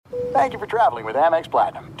Thank you for traveling with Amex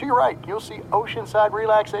Platinum. To your right, you'll see oceanside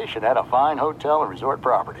relaxation at a fine hotel and resort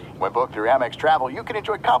property. When booked through Amex Travel, you can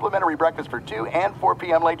enjoy complimentary breakfast for 2 and 4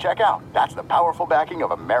 p.m. late checkout. That's the powerful backing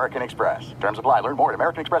of American Express. Terms apply. Learn more at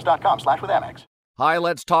americanexpress.com/withAmex. Hi,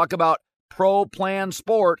 let's talk about Pro Plan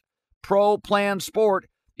Sport. Pro Plan Sport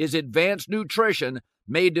is advanced nutrition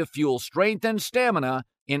made to fuel strength and stamina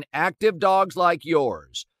in active dogs like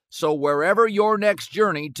yours. So wherever your next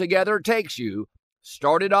journey together takes you,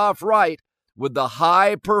 start it off right with the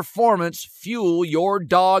high-performance fuel your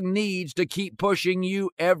dog needs to keep pushing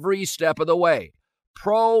you every step of the way.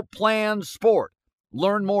 Pro Plan Sport.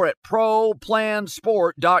 Learn more at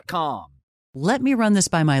ProPlansport.com. "Let me run this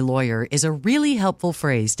by my lawyer" is a really helpful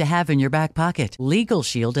phrase to have in your back pocket. Legal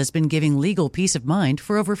Shield has been giving legal peace of mind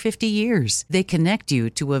for over 50 years. They connect you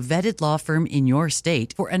to a vetted law firm in your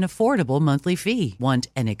state for an affordable monthly fee. Want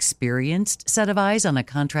an experienced set of eyes on a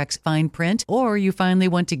contract's fine print? Or you finally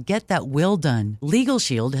want to get that will done? Legal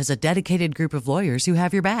Shield has a dedicated group of lawyers who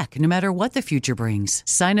have your back, no matter what the future brings.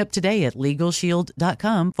 Sign up today at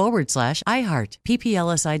LegalShield.com/iHeart.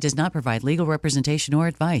 PPLSI does not provide legal representation or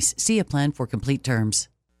advice. See a plan for complete terms.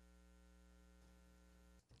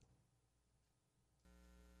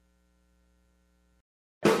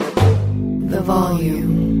 The volume.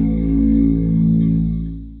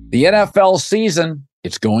 The NFL season,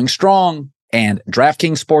 it's going strong, and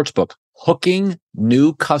DraftKings Sportsbook hooking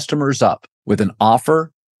new customers up with an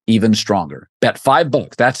offer even stronger. Bet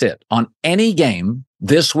 $5, that's it, on any game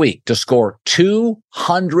this week to score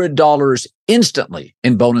 $200 instantly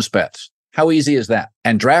in bonus bets. How easy is that?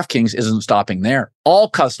 And DraftKings isn't stopping there. All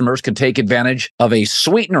customers can take advantage of a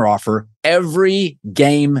sweetener offer every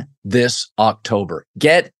game this October.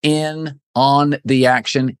 Get in on the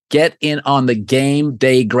action. Get in on the game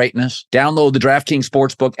day greatness. Download the DraftKings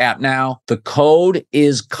Sportsbook app now. The code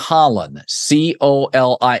is Colin,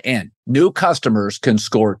 Colin. New customers can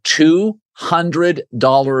score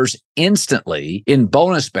 $200 instantly in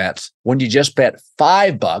bonus bets when you just bet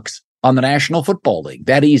 $5 on the National Football League.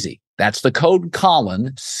 That easy. That's the code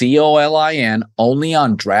Colin, Colin, only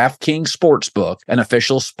on DraftKings Sportsbook, an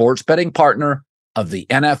official sports betting partner of the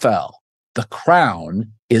NFL. The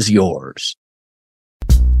crown is yours.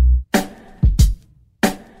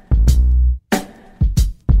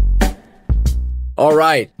 All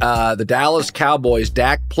right, the Dallas Cowboys,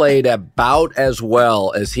 Dak played about as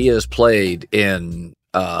well as he has played in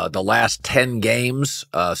the last 10 games,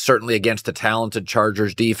 certainly against the talented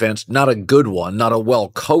Chargers defense. Not a good one, not a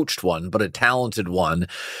well-coached one, but a talented one.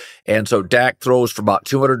 And so Dak throws for about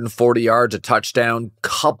 240 yards, a touchdown,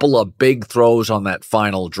 couple of big throws on that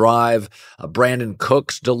final drive. Brandon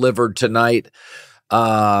Cooks delivered tonight.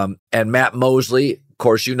 And Matt Mosley, of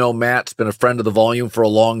course, you know Matt's been a friend of the volume for a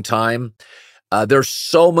long time. There's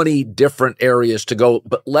so many different areas to go,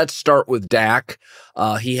 but let's start with Dak.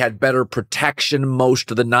 He had better protection most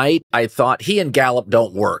of the night. I thought he and Gallup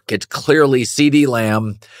don't work. It's clearly CeeDee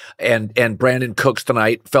Lamb and Brandon Cooks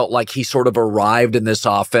tonight felt like he sort of arrived in this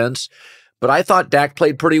offense. But I thought Dak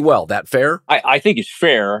played pretty well. That fair? I think it's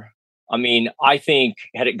fair. I mean, I think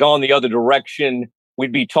had it gone the other direction,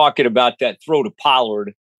 we'd be talking about that throw to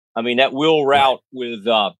Pollard. I mean, that wheel route with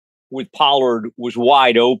Pollard was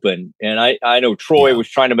wide open. And I know Troy was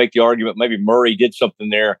trying to make the argument maybe Murray did something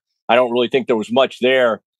there. I don't really think there was much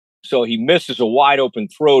there. So he misses a wide open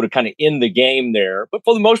throw to kind of end the game there. But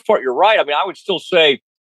for the most part, you're right. I mean, I would still say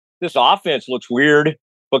this offense looks weird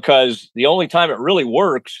because the only time it really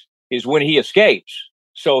works is when he escapes.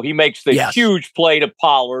 So he makes the huge play to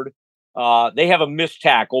Pollard. They have a missed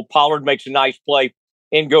tackle. Pollard makes a nice play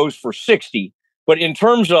and goes for 60. But in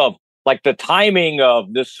terms of like the timing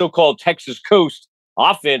of this so-called Texas Coast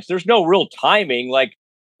offense, there's no real timing. Like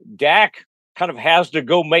Dak kind of has to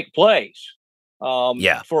go make plays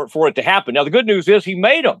for it to happen. Now, the good news is he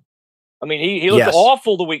made them. I mean, he looked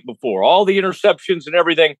awful the week before, all the interceptions and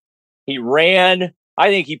everything. He ran. I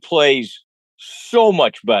think he plays so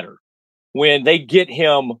much better when they get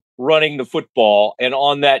him running the football and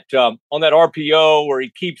on that RPO where he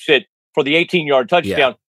keeps it for the 18-yard touchdown.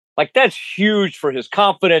 Yeah. Like, that's huge for his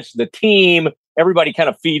confidence, the team. Everybody kind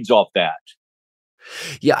of feeds off that.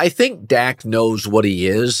 Yeah, I think Dak knows what he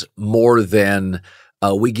is more than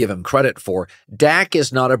we give him credit for. Dak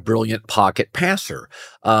is not a brilliant pocket passer,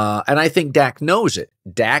 and I think Dak knows it.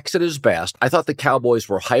 Dak's at his best. I thought the Cowboys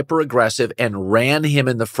were hyper-aggressive and ran him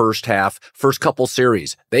in the first half, first couple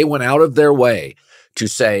series. They went out of their way to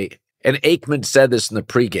say, and Aikman said this in the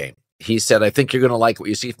pregame, he said, I think you're going to like what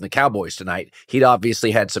you see from the Cowboys tonight. He'd obviously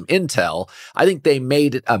had some intel. I think they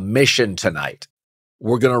made it a mission tonight.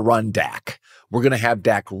 We're going to run Dak. we're going to have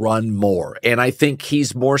Dak run more. And I think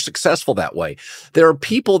he's more successful that way. There are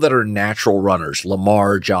people that are natural runners,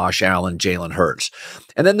 Lamar, Josh Allen, Jalen Hurts.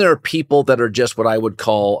 And then there are people that are just what I would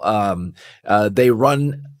call, they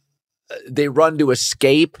run to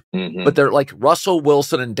escape, but they're like Russell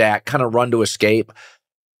Wilson and Dak kind of run to escape.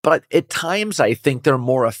 But at times, I think they're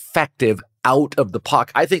more effective out of the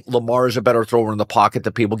pocket. I think Lamar is a better thrower in the pocket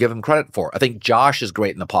than people give him credit for. I think Josh is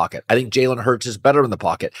great in the pocket. I think Jalen Hurts is better in the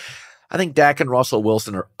pocket. I think Dak and Russell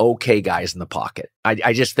Wilson are okay guys in the pocket.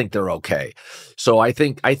 I just think they're okay. So I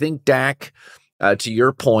think Dak, to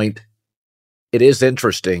your point, it is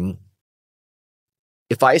interesting.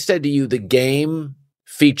 If I said to you the game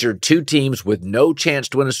featured two teams with no chance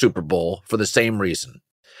to win a Super Bowl for the same reason,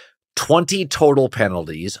 20 total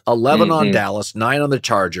penalties, 11 on Dallas, 9 on the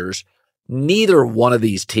Chargers. Neither one of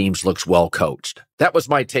these teams looks well coached. That was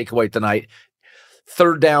my takeaway tonight.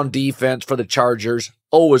 Third down defense for the Chargers,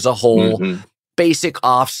 as a whole. Basic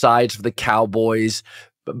offsides for the Cowboys,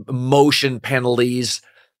 motion penalties.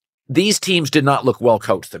 These teams did not look well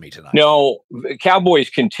coached to me tonight. No, the Cowboys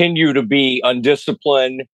continue to be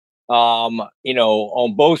undisciplined, on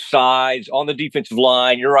both sides, on the defensive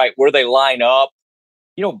line. You're right, where they line up.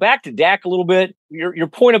 Back to Dak a little bit. Your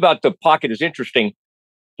point about the pocket is interesting.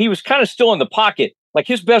 He was kind of still in the pocket. Like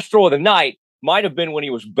his best throw of the night might have been when he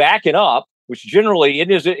was backing up, which generally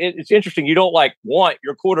it's interesting. You don't want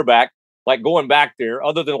your quarterback going back there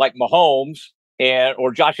other than like Mahomes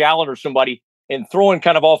or Josh Allen or somebody and throwing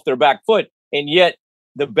kind of off their back foot. And yet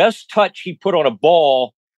the best touch he put on a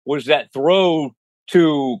ball was that throw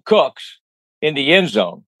to Cooks in the end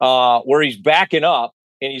zone where he's backing up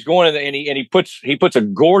and he's going and he puts a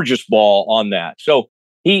gorgeous ball on that. So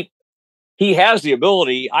he has the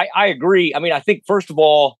ability. I agree. I mean, I think, first of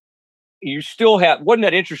all, you still wasn't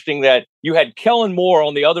that interesting that you had Kellen Moore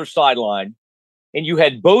on the other sideline and you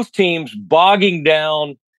had both teams bogging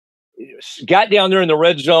down, got down there in the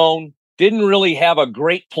red zone, didn't really have a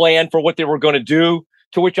great plan for what they were going to do,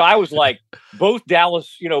 to which I was like, both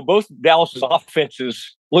Dallas's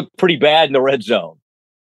offenses look pretty bad in the red zone.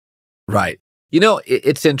 Right.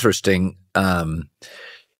 It's interesting.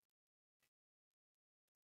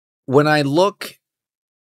 When I look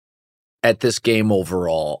at this game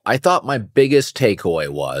overall, I thought my biggest takeaway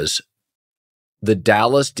was the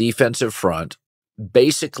Dallas defensive front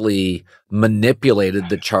basically manipulated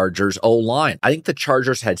the Chargers O-line. I think the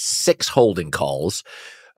Chargers had 6 holding calls.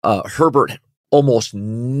 Herbert almost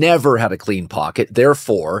never had a clean pocket.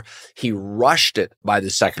 Therefore, he rushed it by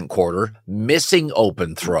the second quarter, missing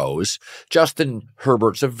open throws. Justin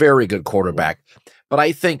Herbert's a very good quarterback. But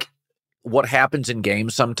I think what happens in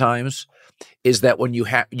games sometimes is that when you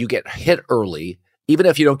get hit early, even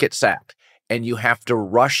if you don't get sacked, and you have to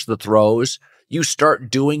rush the throws, you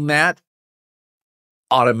start doing that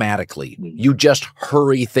automatically. You just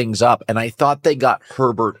hurry things up. And I thought they got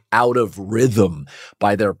Herbert out of rhythm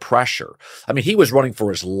by their pressure. I mean, he was running for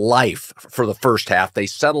his life for the first half. They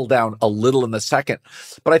settled down a little in the second.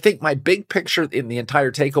 But I think my big picture in the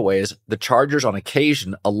entire takeaway is the Chargers on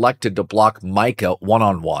occasion elected to block Micah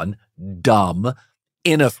one-on-one. Dumb,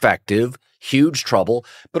 ineffective, huge trouble.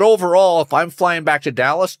 But overall, if I'm flying back to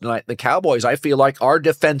Dallas tonight, the Cowboys, I feel like our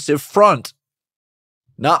defensive front,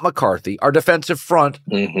 not McCarthy, our defensive front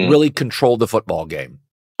really controlled the football game.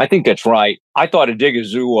 I think that's right. I thought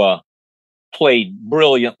Adigizua played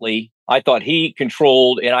brilliantly. I thought he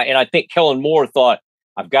controlled, and I think Kellen Moore thought,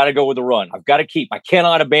 I've got to go with the run. I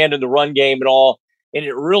cannot abandon the run game at all. And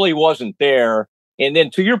it really wasn't there. And then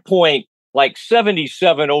to your point,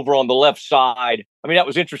 77 over on the left side. I mean, that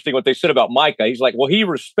was interesting what they said about Micah. He's like, well, he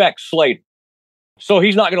respects Slater. So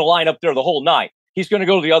he's not going to line up there the whole night. He's going to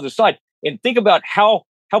go to the other side. And think about how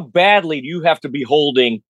badly do you have to be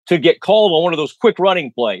holding to get called on one of those quick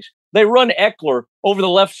running plays. They run Eckler over the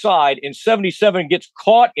left side, and 77 gets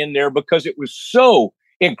caught in there because it was so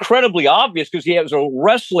incredibly obvious because he has a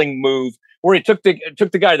wrestling move where he took the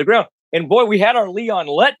guy to the ground. And boy, we had our Leon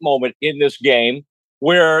Lett moment in this game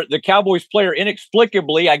where the Cowboys player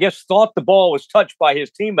inexplicably, I guess, thought the ball was touched by his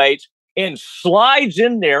teammates and slides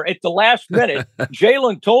in there at the last minute,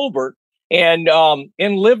 Jalen Tolbert,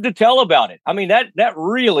 and lived to tell about it. I mean, that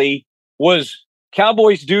really was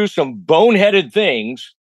Cowboys do some boneheaded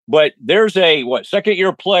things, but there's a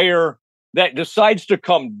second-year player that decides to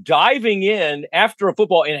come diving in after a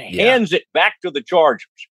football and hands it back to the Chargers.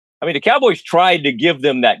 I mean, the Cowboys tried to give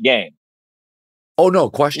them that game. Oh, no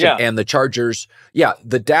question. Yeah. And the Chargers,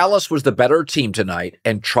 the Dallas was the better team tonight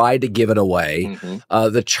and tried to give it away.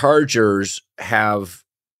 The Chargers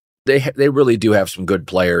they really do have some good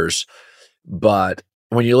players. But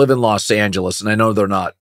when you live in Los Angeles, and I know they're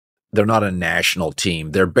not they're not a national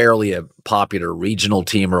team. They're barely a popular regional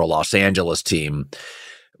team or a Los Angeles team.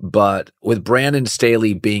 But with Brandon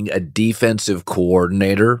Staley being a defensive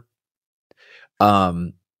coordinator,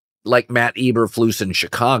 like Matt Eberflus in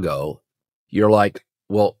Chicago, you're like,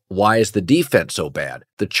 well, why is the defense so bad?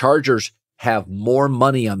 The Chargers have more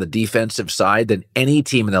money on the defensive side than any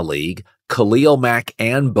team in the league. Khalil Mack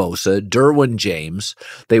and Bosa, Derwin James.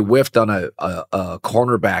 They whiffed on a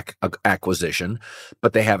cornerback acquisition,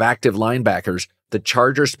 but they have active linebackers. The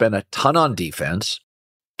Chargers spend a ton on defense,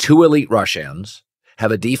 2 elite rush ends,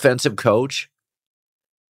 have a defensive coach,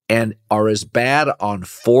 and are as bad on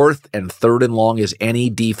 4th and 3rd and long as any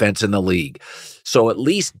defense in the league. So at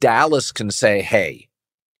least Dallas can say, hey,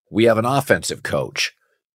 we have an offensive coach.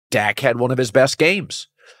 Dak had one of his best games.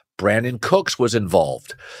 Brandon Cooks was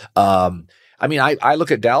involved. I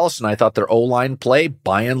look at Dallas and I thought their O-line play,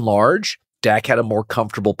 by and large, Dak had a more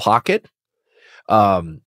comfortable pocket.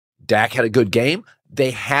 Dak had a good game.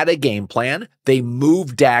 They had a game plan. They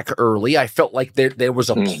moved Dak early. I felt like there was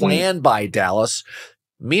a plan by Dallas.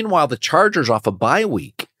 Meanwhile, the Chargers off a bye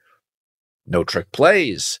week. No trick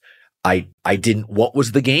plays. What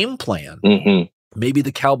was the game plan? Maybe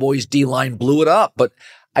the Cowboys D-line blew it up, but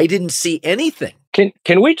I didn't see anything.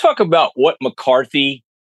 Can we talk about what McCarthy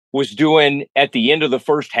was doing at the end of the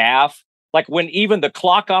first half? Like when even the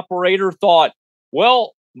clock operator thought,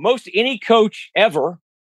 well, most any coach ever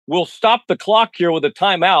will stop the clock here with a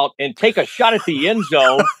timeout and take a shot at the end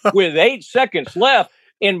zone with 8 seconds left.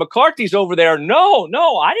 And McCarthy's over there. No,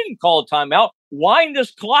 I didn't call a timeout. Wind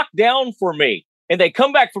this clock down for me. And they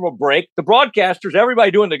come back from a break. The broadcasters,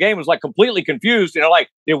 everybody doing the game was like completely confused. You know, like,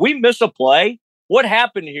 did we miss a play? What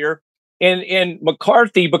happened here? And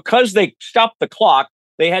McCarthy, because they stopped the clock,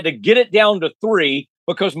 they had to get it down to 3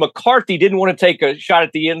 because McCarthy didn't want to take a shot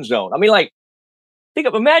at the end zone. I mean, like,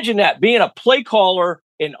 imagine that, being a play caller,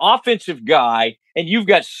 an offensive guy, and you've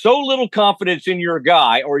got so little confidence in your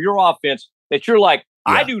guy or your offense that you're like,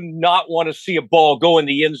 I do not want to see a ball go in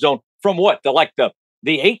the end zone from what? The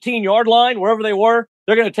 18-yard line, wherever they were.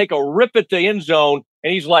 They're going to take a rip at the end zone.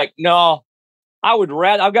 And he's like, no, I would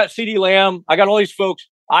rather, I've got CeeDee Lamb. I got all these folks.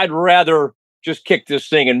 I'd rather just kick this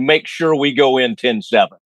thing and make sure we go in 10-7.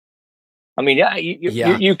 I mean,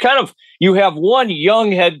 you have one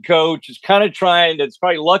young head coach who's kind of that's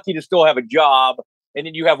probably lucky to still have a job. And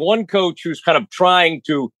then you have one coach who's kind of trying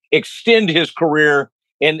to extend his career.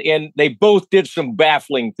 And they both did some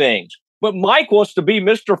baffling things. But Mike wants to be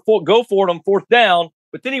Mr. Go for it on 4th down,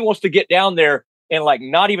 but then he wants to get down there and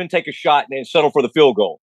not even take a shot and then settle for the field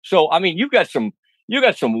goal. So, I mean, you got some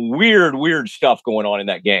weird stuff going on in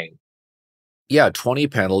that game. Yeah, 20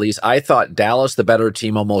 penalties. I thought Dallas, the better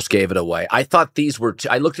team, almost gave it away. I thought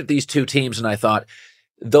I looked at these two teams and I thought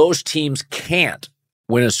those teams can't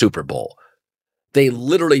win a Super Bowl. They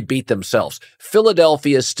literally beat themselves.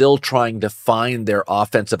 Philadelphia is still trying to find their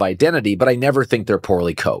offensive identity, but I never think they're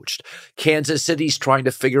poorly coached. Kansas City's trying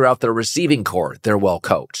to figure out their receiving core. They're well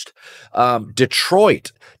coached.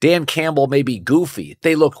 Detroit, Dan Campbell may be goofy.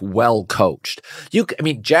 They look well coached.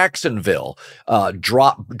 Jacksonville,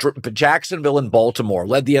 Jacksonville and Baltimore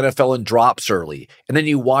led the NFL in drops early. And then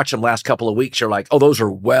you watch them last couple of weeks, you're like, oh, those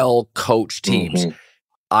are well coached teams.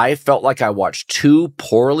 I felt like I watched 2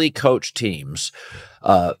 poorly coached teams.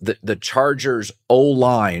 The Chargers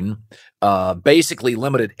O-line basically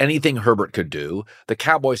limited anything Herbert could do. The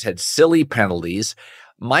Cowboys had silly penalties.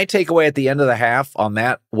 My takeaway at the end of the half on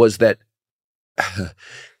that was that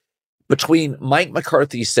between Mike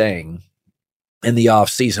McCarthy saying in the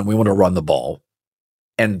offseason, we want to run the ball,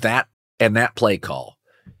 and that play call,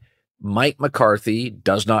 Mike McCarthy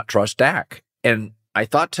does not trust Dak. And I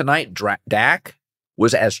thought tonight Dak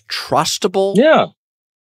was as trustable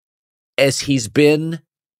as he's been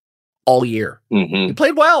all year. He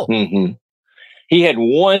played well. He had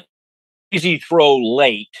one easy throw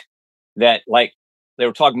late that, like they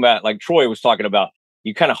were talking about, like Troy was talking about,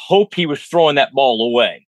 you kind of hope he was throwing that ball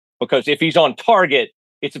away, because if he's on target,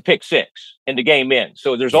 it's a pick 6 and the game ends.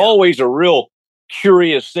 So there's always a real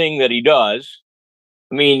curious thing that he does.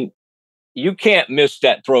 I mean, you can't miss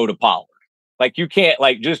that throw to Pollard. Like, you can't,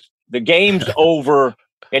 just the game's over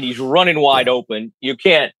and he's running wide open. You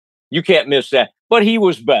can't miss that. But he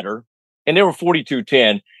was better, and they were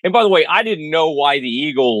 42-10. And by the way, I didn't know why the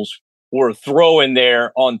Eagles were throwing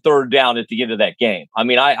there on 3rd down at the end of that game. I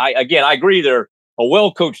mean, I agree they're a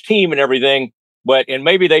well-coached team and everything, and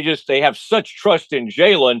maybe they have such trust in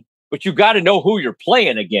Jalen, but you got to know who you're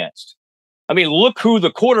playing against. I mean, look who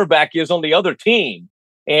the quarterback is on the other team.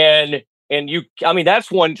 And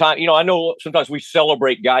that's one time, I know sometimes we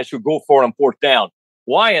celebrate guys who go for it on 4th down.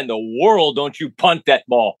 Why in the world don't you punt that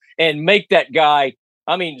ball and make that guy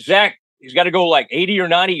I mean, Zach, he's got to go like 80 or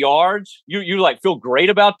 90 yards. You like feel great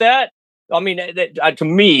about that? I mean, to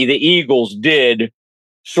me, the Eagles did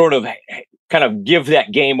sort of kind of give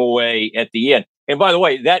that game away at the end. And by the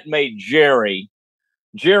way, that made Jerry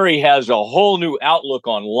has a whole new outlook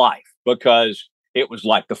on life, because it was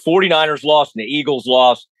like the 49ers lost and the Eagles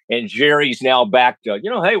lost, and Jerry's now back to,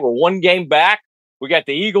 hey, we're one game back. We got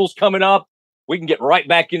the Eagles coming up. We can get right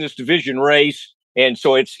back in this division race. And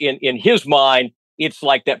so it's in his mind, it's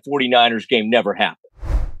like that 49ers game never happened.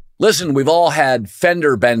 Listen, we've all had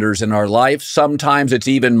fender benders in our life. Sometimes it's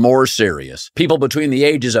even more serious. People between the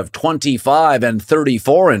ages of 25 and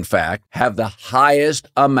 34, in fact, have the highest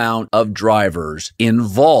amount of drivers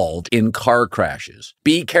involved in car crashes.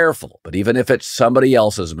 Be careful, but even if it's somebody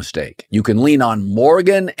else's mistake, you can lean on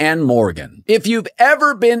Morgan & Morgan. If you've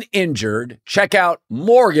ever been injured, check out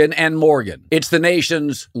Morgan & Morgan. It's the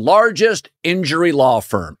nation's largest injury law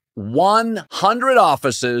firm. 100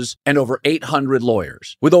 offices and over 800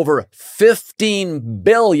 lawyers with over $15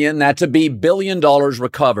 billion, that's a B, billion dollars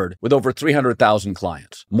recovered with over 300,000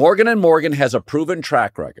 clients. Morgan & Morgan has a proven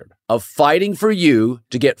track record of fighting for you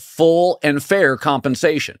to get full and fair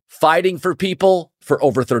compensation, fighting for people for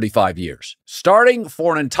over 35 years. Starting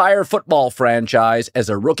for an entire football franchise as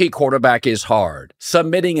a rookie quarterback is hard.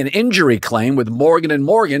 Submitting an injury claim with Morgan &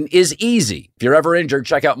 Morgan is easy. If you're ever injured,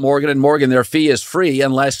 check out Morgan & Morgan. Their fee is free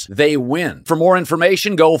unless they win. For more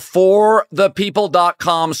information, go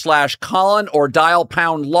forthepeople.com/Colin or dial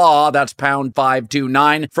pound law. That's pound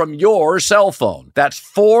 529 from your cell phone. That's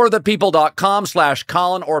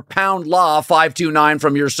forthepeople.com/Colin or pound law 529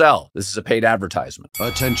 from your cell. This is a paid advertisement.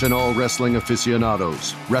 Attention all wrestling aficionados.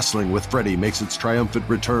 Wrestling with Freddie makes its triumphant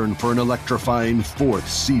return for an electrifying 4th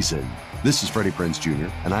season. This is Freddie Prinze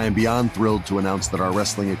Jr., and I am beyond thrilled to announce that our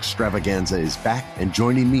wrestling extravaganza is back, and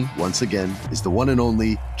joining me once again is the one and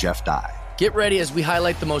only Jeff Dye. Get ready as we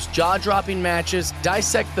highlight the most jaw-dropping matches,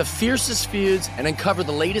 dissect the fiercest feuds, and uncover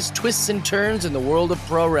the latest twists and turns in the world of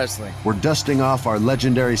pro wrestling. We're dusting off our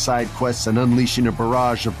legendary side quests and unleashing a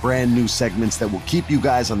barrage of brand new segments that will keep you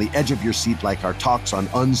guys on the edge of your seat, like our talks on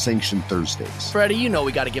Unsanctioned Thursdays. Freddie, you know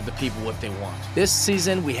we got to give the people what they want. This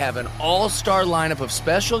season, we have an all-star lineup of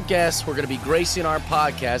special guests who are going to be gracing our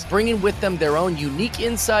podcast, bringing with them their own unique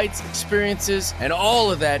insights, experiences, and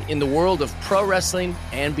all of that in the world of pro wrestling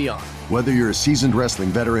and beyond. Whether you're a seasoned wrestling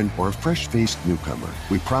veteran or a fresh-faced newcomer,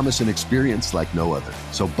 we promise an experience like no other.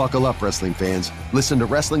 So buckle up, wrestling fans. Listen to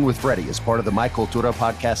Wrestling with Freddie as part of the My Cultura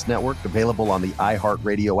Podcast Network, available on the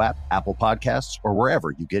iHeartRadio app, Apple Podcasts, or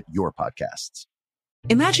wherever you get your podcasts.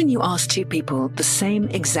 Imagine you ask two people the same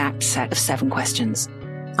exact set of 7 questions.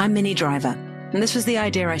 I'm Minnie Driver, and this was the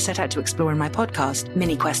idea I set out to explore in my podcast,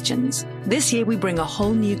 Mini Questions. This year, we bring a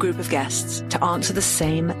whole new group of guests to answer the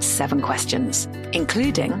same 7 questions,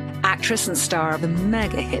 including actress and star of the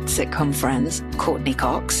mega hit sitcom Friends, Courtney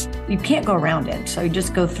Cox. You can't go around it, so you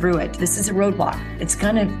just go through it. This is a roadblock. It's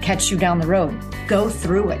going to catch you down the road. Go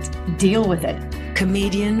through it. Deal with it.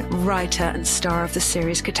 Comedian, writer, and star of the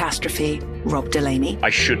series Catastrophe, Rob Delaney.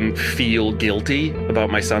 I shouldn't feel guilty about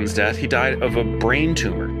my son's death. He died of a brain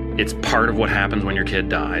tumor. It's part of what happens when your kid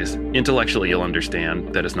dies. Intellectually, you'll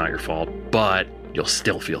understand that it's not your fault, but you'll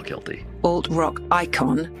still feel guilty. Alt-rock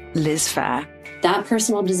icon, Liz Phair. That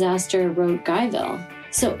personal disaster wrote Guyville.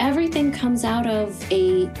 So everything comes out of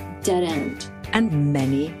a dead end. And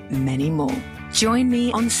many, many more. Join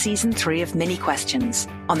me on Season 3 of Mini Questions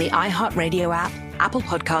on the iHeartRadio app, Apple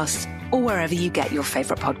Podcasts, or wherever you get your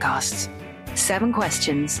favorite podcasts. 7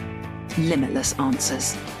 questions, limitless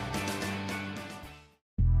answers.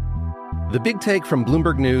 The Big Take from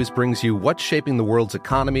Bloomberg News brings you what's shaping the world's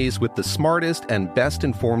economies with the smartest and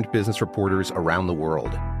best-informed business reporters around the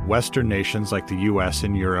world. Western nations like the U.S.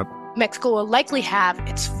 and Europe. Mexico will likely have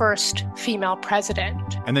its first female president.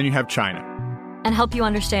 And then you have China. And help you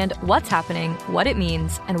understand what's happening, what it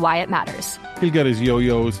means, and why it matters. He'll get his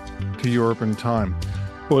yo-yos to Europe in time.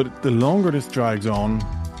 But the longer this drags on,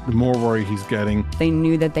 the more worry he's getting. They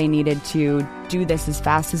knew that they needed to do this as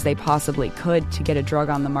fast as they possibly could to get a drug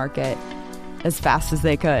on the market as fast as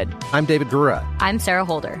they could. I'm David Gura. I'm Sarah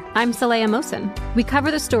Holder. I'm Saleha Mohsen. We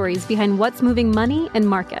cover the stories behind what's moving money and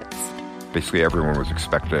markets. Basically, everyone was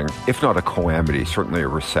expecting, if not a calamity, certainly a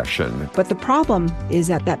recession. But the problem is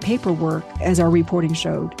that paperwork, as our reporting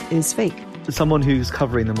showed, is fake. As someone who's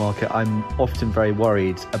covering the market, I'm often very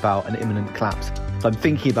worried about an imminent collapse. I'm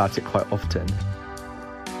thinking about it quite often.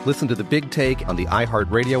 Listen to The Big Take on the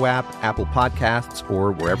iHeartRadio app, Apple Podcasts,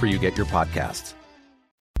 or wherever you get your podcasts.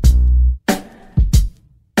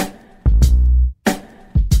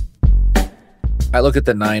 I look at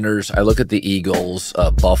the Niners. I look at the Eagles.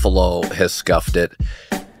 Buffalo has scuffed it.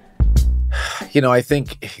 I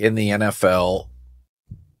think in the NFL,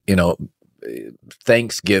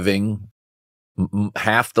 Thanksgiving,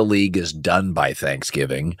 half the league is done by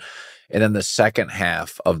Thanksgiving. And then the second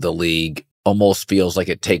half of the league almost feels like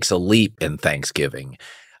it takes a leap in Thanksgiving.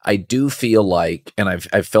 I do feel like, and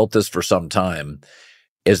I've felt this for some time,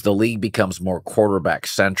 as the league becomes more quarterback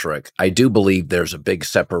centric, I do believe there's a big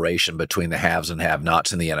separation between the haves and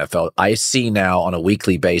have-nots in the NFL. I see now on a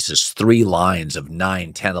weekly basis 3 lines of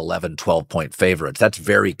 9, 10, 11, 12-point favorites. That's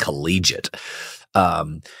very collegiate.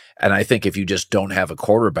 And I think if you just don't have a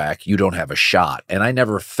quarterback, you don't have a shot. And I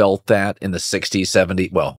never felt that in the 60s,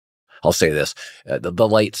 70s. Well, I'll say this, the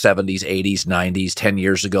late 70s, 80s, 90s, 10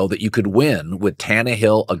 years ago, that you could win with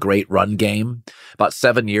Tannehill, a great run game. About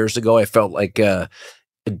 7 years ago, I felt like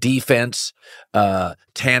defense,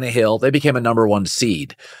 Tannehill, they became a number 1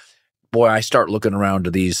 seed. Boy, I start looking around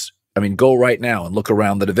to these. I mean, go right now and look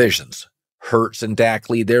around the divisions. Hurts and Dak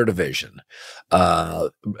lead their division.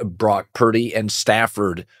 Brock Purdy and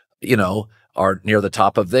Stafford, are near the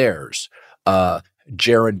top of theirs.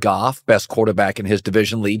 Jared Goff, best quarterback in his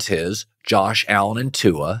division, leads his. Josh Allen and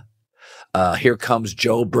Tua. Here comes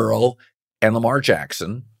Joe Burrow and Lamar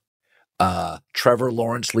Jackson. Trevor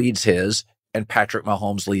Lawrence leads his, and Patrick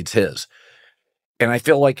Mahomes leads his. And I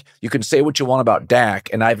feel like you can say what you want about Dak,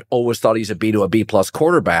 and I've always thought he's a B to a B+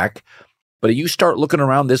 quarterback. But you start looking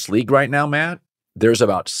around this league right now, Matt, there's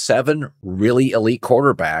about 7 really elite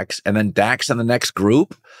quarterbacks, and then Dak's in the next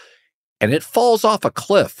group, and it falls off a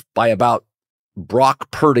cliff by about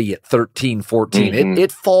Brock Purdy at 13, 14. Mm-hmm.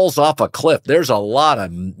 It falls off a cliff. There's a lot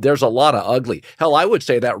of ugly. Hell, I would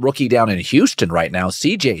say that rookie down in Houston right now,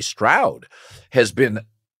 CJ Stroud, has been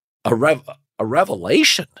a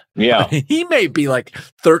revelation. Yeah. He may be like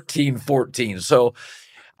 13, 14. So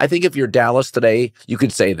I think if you're Dallas today, you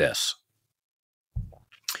could say this.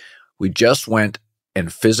 We just went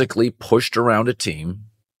and physically pushed around a team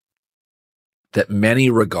that many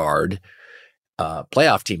regard,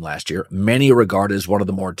 playoff team last year, many regard as one of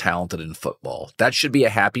the more talented in football. That should be a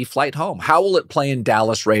happy flight home. How will it play in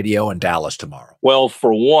Dallas radio and Dallas tomorrow? Well,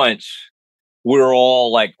 for once, we're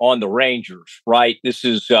all like on the Rangers, right? This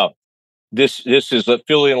is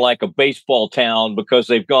feeling like a baseball town because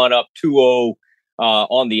they've gone up 2-0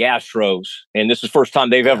 on the Astros, and this is the first time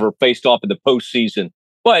they've ever faced off in the postseason.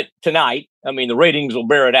 But tonight, I mean, the ratings will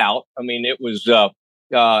bear it out. I mean, it was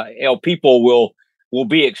people will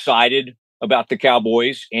be excited about the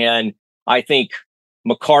Cowboys, and I think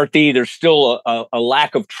McCarthy, there's still a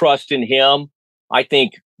lack of trust in him. I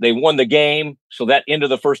think they won the game, so that end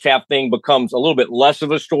of the first half thing becomes a little bit less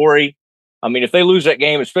of a story. I mean, if they lose that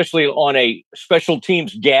game, especially on a special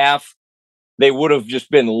teams gaffe, they would have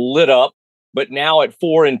just been lit up. But now at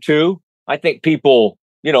 4-2, I think people,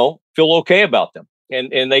 feel okay about them.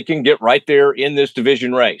 And they can get right there in this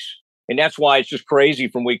division race. And that's why it's just crazy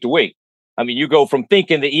from week to week. I mean, you go from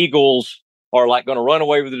thinking the Eagles are like going to run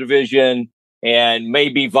away with the division and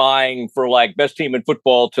maybe vying for like best team in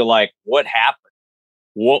football to like, what happened?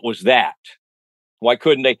 What was that? Why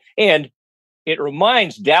couldn't they? And it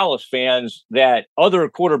reminds Dallas fans that other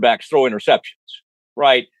quarterbacks throw interceptions,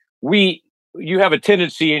 right? You have a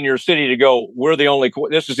tendency in your city to go,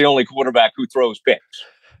 this is the only quarterback who throws picks,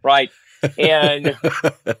 right? And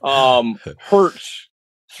Hurts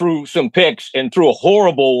threw some picks and threw a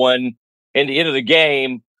horrible one in the end of the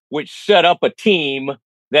game, which set up an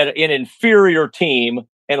inferior team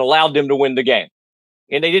and allowed them to win the game.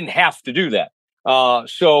 And they didn't have to do that.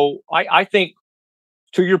 So I think,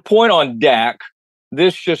 to your point on Dak,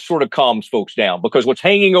 this just sort of calms folks down, because what's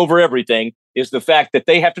hanging over everything is the fact that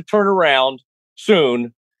they have to turn around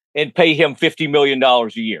soon and pay him $50 million a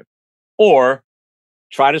year, or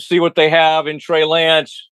try to see what they have in Trey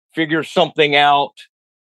Lance, figure something out.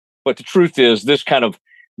 But the truth is, this kind of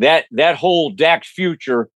that whole Dak's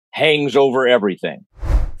future hangs over everything.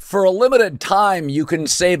 For a limited time, you can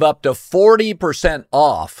save up to 40%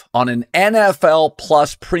 off on an NFL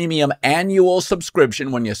Plus premium annual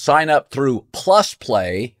subscription when you sign up through Plus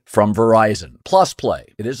Play from Verizon. Plus Play.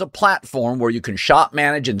 It is a platform where you can shop,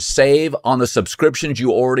 manage, and save on the subscriptions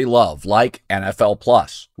you already love, like NFL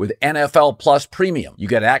Plus. With NFL Plus Premium, you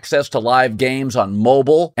get access to live games on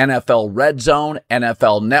mobile, NFL Red Zone,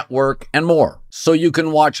 NFL Network, and more. So you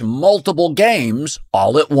can watch multiple games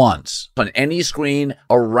all at once on any screen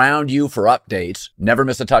around you for updates. Never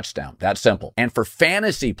miss a touchdown. That's simple. And for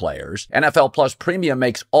fantasy players, NFL Plus Premium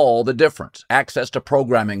makes all the difference. Access to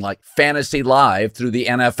programming like Fantasy Live through the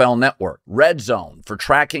NFL Network, Red Zone for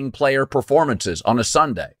tracking player performances on a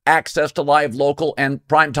Sunday, access to live local and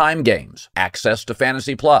primetime games, access to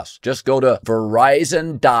Fantasy Plus. Just go to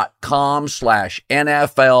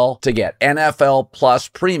Verizon.com/NFL to get NFL Plus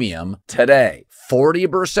Premium today.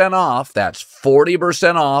 40% off. That's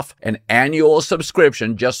 40% off an annual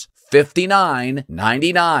subscription, just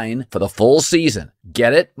 $59.99 for the full season.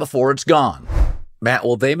 Get it before it's gone. Matt,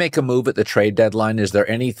 will they make a move at the trade deadline? Is there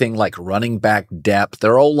anything like running back depth?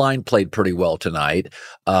 Their O-line played pretty well tonight.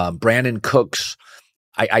 Brandon Cooks,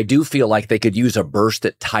 I do feel like they could use a burst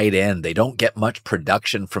at tight end. They don't get much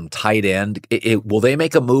production from tight end. Will they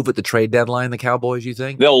make a move at the trade deadline, the Cowboys, you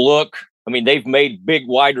think? They'll look. I mean, they've made big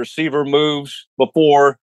wide receiver moves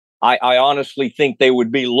before. I honestly think they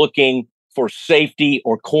would be looking for safety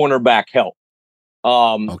or cornerback help.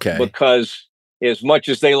 Because as much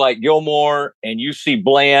as they like Gilmore and you see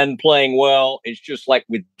Bland playing well, it's just like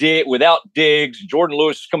without Diggs, Jordan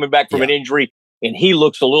Lewis is coming back from an injury, and he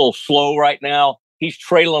looks a little slow right now. He's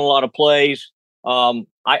trailing a lot of plays.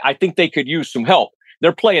 I think they could use some help.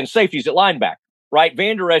 They're playing safeties at linebacker, right?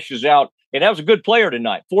 Van Der Esch is out, and that was a good player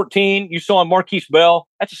tonight. 14, you saw Marquise Bell.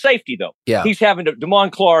 That's a safety, though. Yeah. He's having to, Damon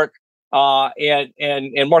Clark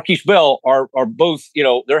and Marquise Bell are both,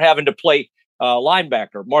 they're having to play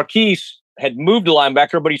linebacker. Marquise had moved to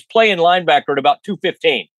linebacker, but he's playing linebacker at about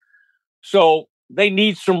 215. So they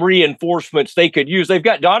need some reinforcements they could use. They've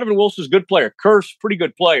got Donovan Wilson's a good player. Curse, pretty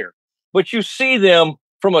good player. But you see them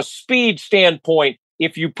from a speed standpoint,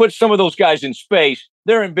 if you put some of those guys in space,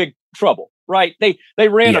 they're in big trouble, right? They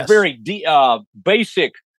ran a very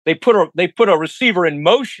basic, they put a receiver in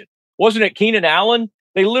motion. Wasn't it Keenan Allen?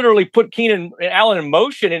 They literally put Keenan Allen in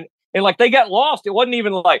motion and like they got lost. It wasn't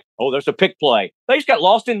even like, oh, there's a pick play. They just got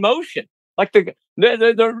lost in motion. Like the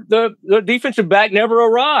defensive back never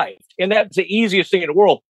arrived. And that's the easiest thing in the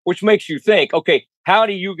world, which makes you think, okay, how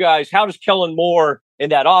does Kellen Moore in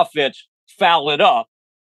that offense foul it up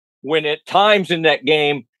when at times in that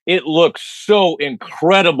game it looks so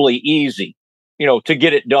incredibly easy, to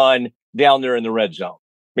get it done down there in the red zone?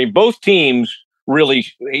 I mean, both teams really,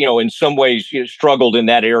 in some ways struggled in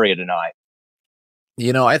that area tonight.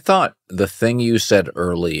 I thought the thing you said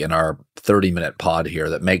early in our 30-minute pod here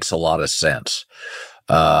that makes a lot of sense.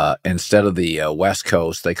 Instead of the West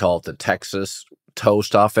Coast, they call it the Texas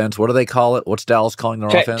Toast offense. What do they call it? What's Dallas calling their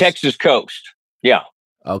offense? Texas Coast. Yeah.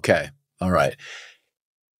 Okay. All right.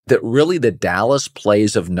 That really the Dallas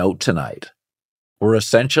plays of note tonight were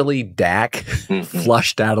essentially Dak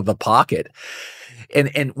flushed out of the pocket.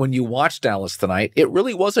 And when you watch Dallas tonight, it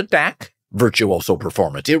really was a Dak virtuoso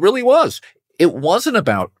performance. It really was. It wasn't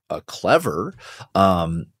about a clever.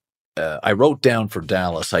 I wrote down for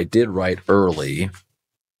Dallas. I did write early.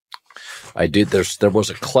 There was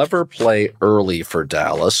a clever play early for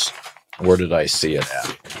Dallas. Where did I see it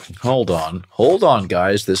at? Hold on,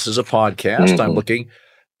 guys. This is a podcast. I'm looking.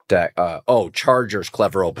 Chargers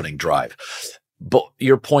clever opening drive. But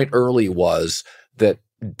your point early was that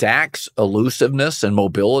Dak's elusiveness and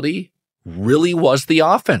mobility really was the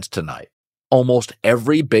offense tonight. Almost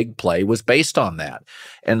every big play was based on that.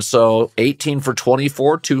 And so 18 for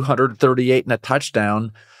 24, 238 and a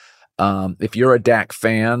touchdown. If you're a Dak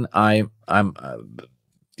fan, I've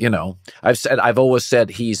always said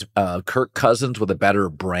he's Kirk Cousins with a better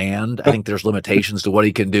brand. I think there's limitations to what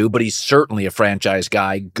he can do, but he's certainly a franchise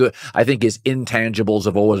guy. Good. I think his intangibles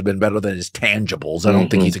have always been better than his tangibles. I don't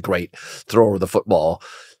think he's a great thrower of the football,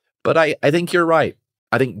 but I think you're right.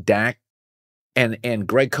 I think Dak and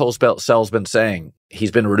Greg Cosell's been saying he's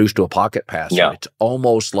been reduced to a pocket passer. Yeah. It's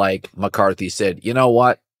almost like McCarthy said, you know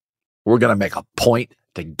what? We're going to make a point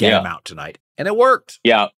to get him out tonight. And it worked.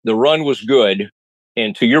 Yeah. The run was good.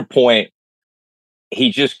 And to your point, he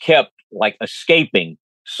just kept like escaping.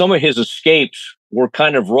 Some of his escapes were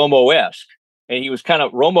kind of Romo-esque. And he was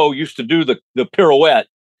Romo used to do the pirouette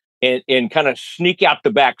and kind of sneak out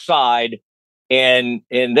the backside. And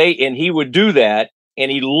he would do that. And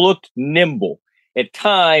he looked nimble. At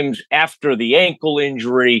times, after the ankle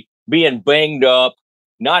injury, being banged up,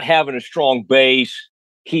 not having a strong base,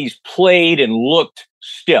 he's played and looked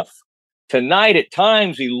stiff. Tonight, at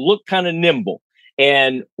times, he looked kind of nimble.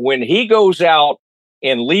 And when he goes out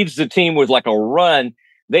and leads the team with like a run,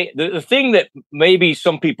 the thing that maybe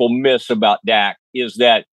some people miss about Dak is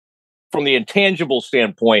that from the intangible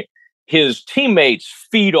standpoint, his teammates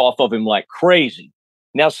feed off of him like crazy.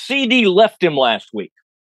 Now, CD left him last week.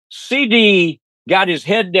 CD got his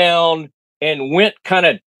head down and went kind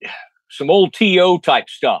of some old TO type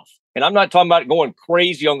stuff. And I'm not talking about going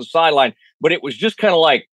crazy on the sideline, but it was just kind of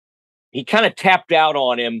like he kind of tapped out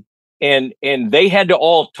on him and they had to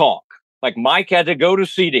all talk. Like Mike had to go to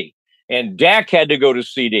CD and Dak had to go to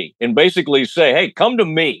CD and basically say, hey, come to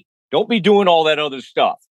me. Don't be doing all that other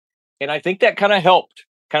stuff. And I think that kind of helped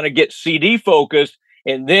kind of get CD focused.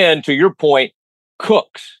 And then to your point,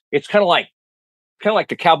 Cooks. It's kind of like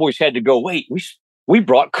the Cowboys had to go, wait, we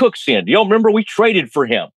brought Cooks in. Do y'all remember we traded for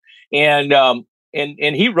him? And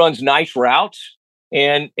he runs nice routes.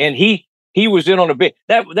 And he was in on a big,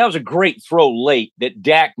 that was a great throw late that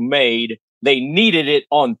Dak made. They needed it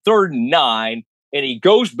on 3rd and 9, and he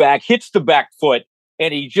goes back, hits the back foot,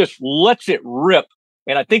 and he just lets it rip.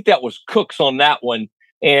 And I think that was Cooks on that one.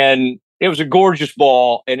 And it was a gorgeous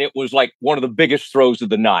ball, and it was like one of the biggest throws of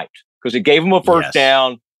the night because it gave him a first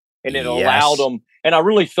down, and it allowed him. And I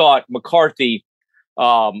really thought McCarthy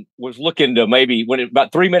was looking to maybe, when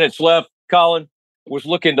about 3 minutes left, Colin was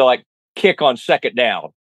looking to like kick on 2nd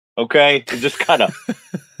down. Okay. And just kind of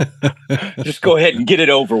just go ahead and get it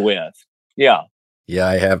over with. Yeah. Yeah.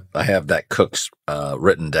 I have that Cooks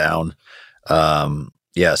written down.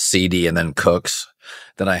 CD and then Cooks.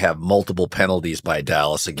 Then I have multiple penalties by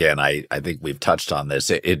Dallas. Again, I think we've touched on this.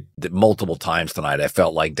 It multiple times tonight. I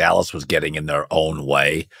felt like Dallas was getting in their own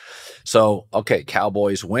way. So, okay,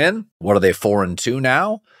 Cowboys win. What are they, 4-2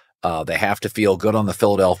 now? They have to feel good on the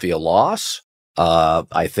Philadelphia loss.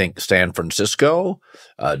 I think San Francisco,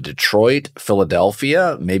 Detroit,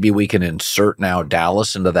 Philadelphia. Maybe we can insert now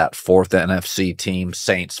Dallas into that 4th NFC team.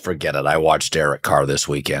 Saints, forget it. I watched Derek Carr this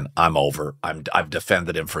weekend. I'm over. I've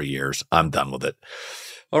defended him for years. I'm done with it.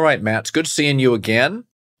 All right, Matt, it's good seeing you again.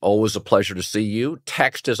 Always a pleasure to see you.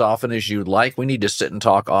 Text as often as you'd like. We need to sit and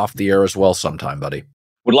talk off the air as well sometime, buddy.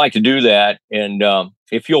 Would like to do that. And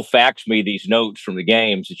if you'll fax me these notes from the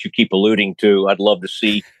games that you keep alluding to, I'd love to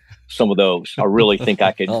see some of those. I really think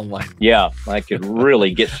I could. I could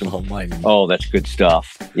really get some. Oh, that's good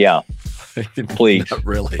stuff. Yeah. Please. Not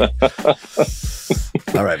really.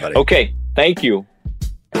 All right, buddy. Okay. Thank you.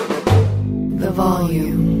 The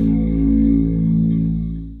volume.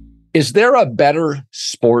 Is there a better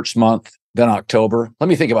sports month than October? Let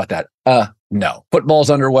me think about that. No. Football's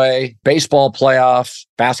underway, baseball playoffs,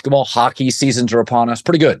 basketball, hockey seasons are upon us.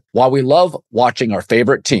 Pretty good. While we love watching our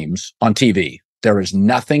favorite teams on TV, there is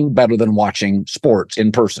nothing better than watching sports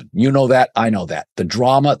in person. You know that. I know that. The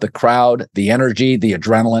drama, the crowd, the energy, the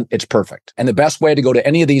adrenaline, it's perfect. And the best way to go to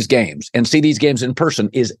any of these games and see these games in person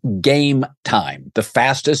is Game Time, the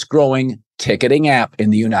fastest growing ticketing app in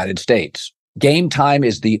the United States. Game Time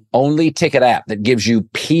is the only ticket app that gives you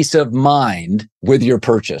peace of mind with your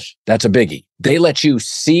purchase. That's a biggie. They let you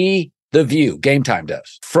see the view, Game Time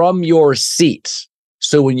does, from your seats.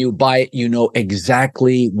 So when you buy it, you know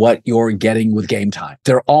exactly what you're getting with Game Time.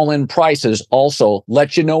 Their all-in prices also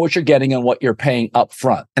let you know what you're getting and what you're paying up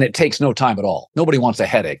front. And it takes no time at all. Nobody wants a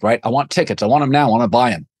headache, right? I want tickets. I want them now. I want to buy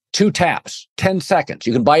them. 2 taps, 10 seconds.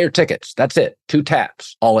 You can buy your tickets. That's it. 2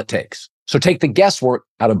 taps, all it takes. So take the guesswork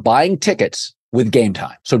out of buying tickets with Game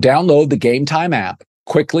Time. So download the Game Time app,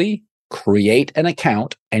 quickly create an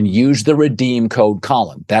account, and use the redeem code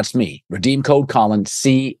Colin. That's me. Redeem code Colin,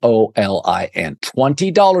 Colin.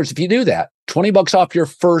 $20 if you do that. $20 off your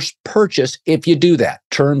first purchase if you do that.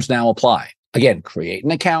 Terms now apply. Again, create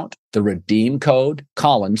an account, the redeem code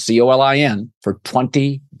Colin, Colin, for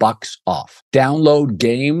 $20 off. Download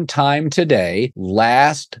Game Time today.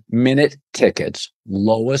 Last minute tickets,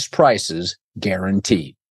 lowest prices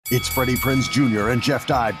guaranteed. It's Freddie Prinze Jr. and Jeff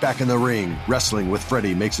Dye back in the ring. Wrestling with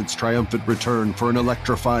Freddie makes its triumphant return for an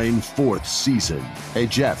electrifying 4th season. Hey,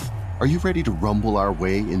 Jeff, are you ready to rumble our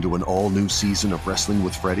way into an all-new season of Wrestling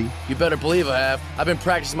with Freddie? You better believe I have. I've been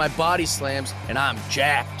practicing my body slams, and I'm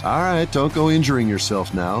jacked. All right, don't go injuring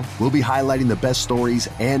yourself now. We'll be highlighting the best stories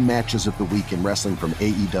and matches of the week in wrestling from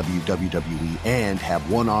AEW, WWE, and have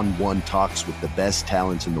one-on-one talks with the best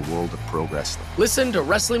talents in the world of pro wrestling. Listen to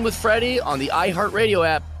Wrestling with Freddie on the iHeartRadio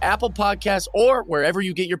app, Apple Podcasts, or wherever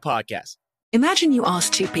you get your podcasts. Imagine you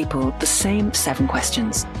ask 2 people the same 7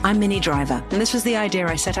 questions. I'm Minnie Driver, and this was the idea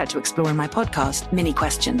I set out to explore in my podcast, Mini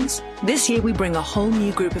Questions. This year, we bring a whole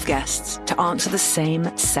new group of guests to answer the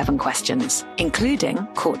same 7 questions, including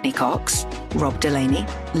Courtney Cox, Rob Delaney,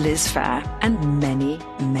 Liz Phair, and many,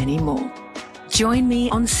 many more. Join me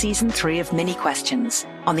on Season 3 of Mini Questions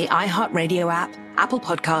on the iHeartRadio app, Apple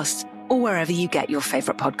Podcasts, or wherever you get your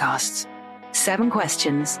favorite podcasts. 7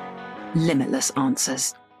 questions, limitless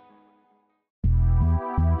answers.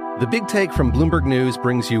 The Big Take from Bloomberg News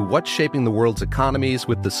brings you what's shaping the world's economies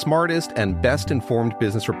with the smartest and best-informed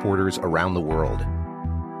business reporters around the world.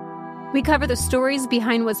 We cover the stories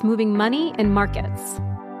behind what's moving money and markets,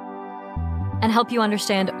 and help you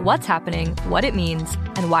understand what's happening, what it means,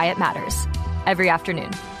 and why it matters every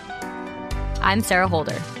afternoon. I'm Sarah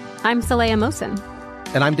Holder. I'm Saleha Mohsin.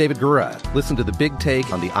 And I'm David Gura. Listen to The Big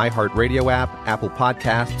Take on the iHeartRadio app, Apple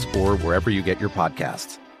Podcasts, or wherever you get your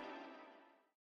podcasts.